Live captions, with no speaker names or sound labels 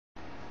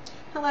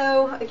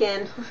Hello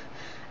again.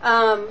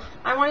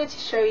 I wanted to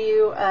show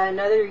you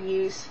another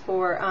use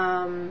for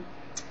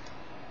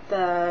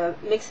the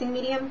mixing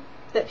medium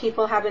that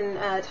people have been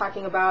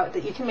talking about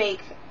that you can make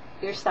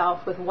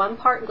yourself with 1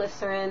 part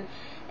glycerin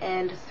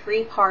and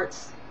 3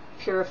 parts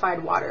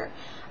purified water.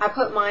 I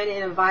put mine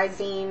in a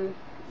Visine,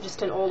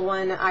 just an old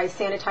one. I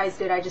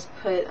sanitized it. I just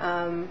put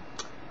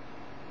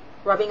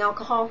rubbing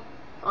alcohol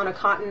on a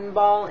cotton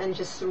ball and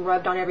just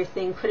rubbed on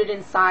everything, put it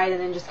inside, and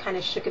then just kind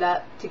of shook it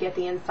up to get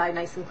the inside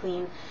nice and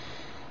clean.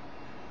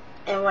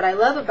 And what I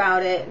love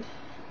about it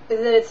is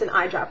that it's an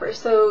eyedropper,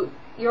 so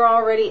you're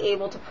already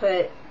able to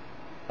put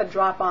a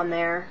drop on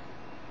there,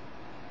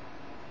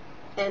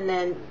 and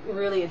then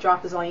really a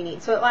drop is all you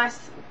need, so it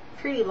lasts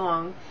pretty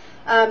long.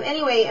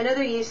 Anyway,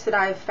 another use that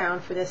I've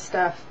found for this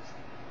stuff,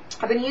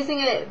 I've been using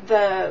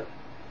the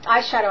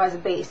eyeshadow as a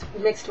base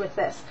mixed with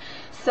this.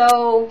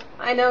 So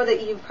I know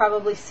that you've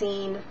probably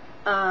seen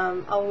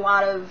a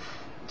lot of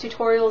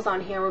tutorials on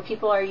here where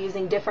people are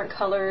using different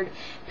colored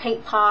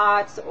paint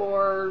pots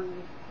or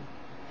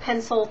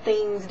pencil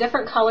things,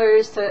 different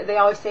colors, so they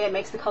always say it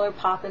makes the color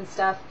pop and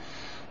stuff.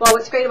 Well,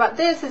 what's great about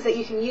this is that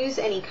you can use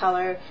any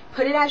color,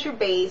 put it as your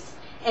base,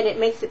 and it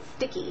makes it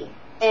sticky.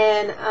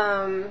 And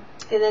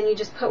then you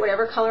just put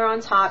whatever color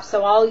on top.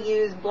 So I'll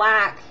use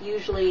black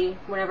usually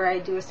whenever I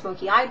do a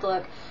smoky eyed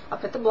look. I'll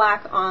put the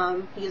black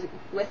on, use it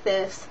with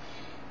this,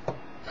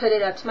 put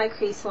it up to my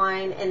crease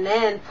line, and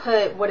then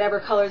put whatever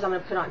colors I'm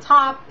going to put on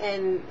top,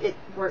 and it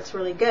works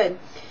really good.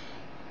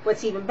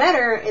 What's even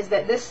better is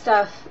that this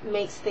stuff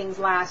makes things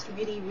last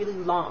really, really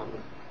long.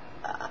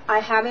 I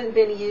haven't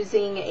been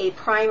using a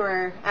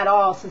primer at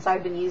all since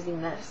I've been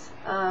using this.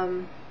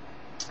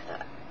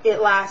 It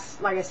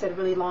lasts, like I said,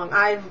 really long.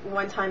 I've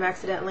one time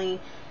accidentally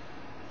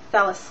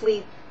fell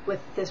asleep with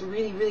this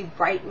really, really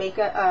bright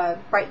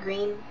bright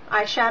green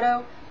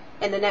eyeshadow,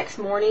 and the next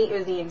morning it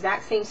was the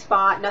exact same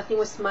spot. Nothing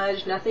was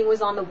smudged, nothing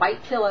was on the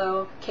white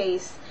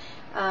pillowcase.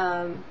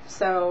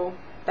 So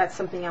that's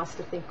something else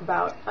to think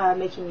about,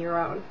 making your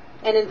own.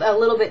 And a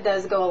little bit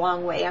does go a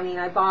long way. I mean,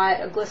 I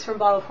bought a glycerin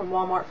bottle from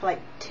Walmart for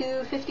like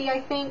 $2.50,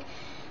 I think,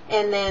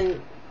 and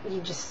then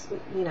you just,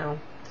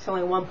 it's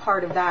only 1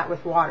 part of that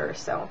with water.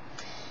 So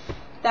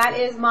that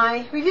is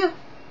my review.